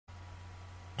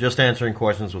Just answering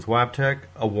questions with Wabtec,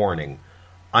 a warning.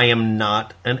 I am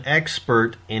not an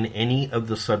expert in any of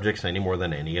the subjects any more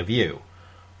than any of you.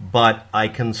 But I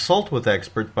consult with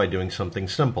experts by doing something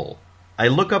simple. I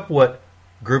look up what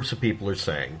groups of people are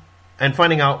saying and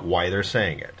finding out why they're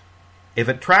saying it. If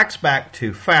it tracks back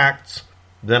to facts,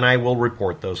 then I will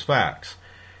report those facts.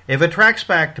 If it tracks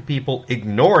back to people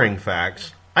ignoring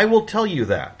facts, I will tell you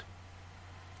that.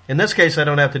 In this case, I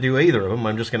don't have to do either of them.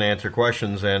 I'm just going to answer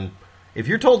questions, and if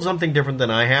you're told something different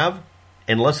than I have,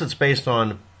 unless it's based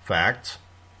on facts,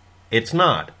 it's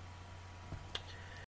not.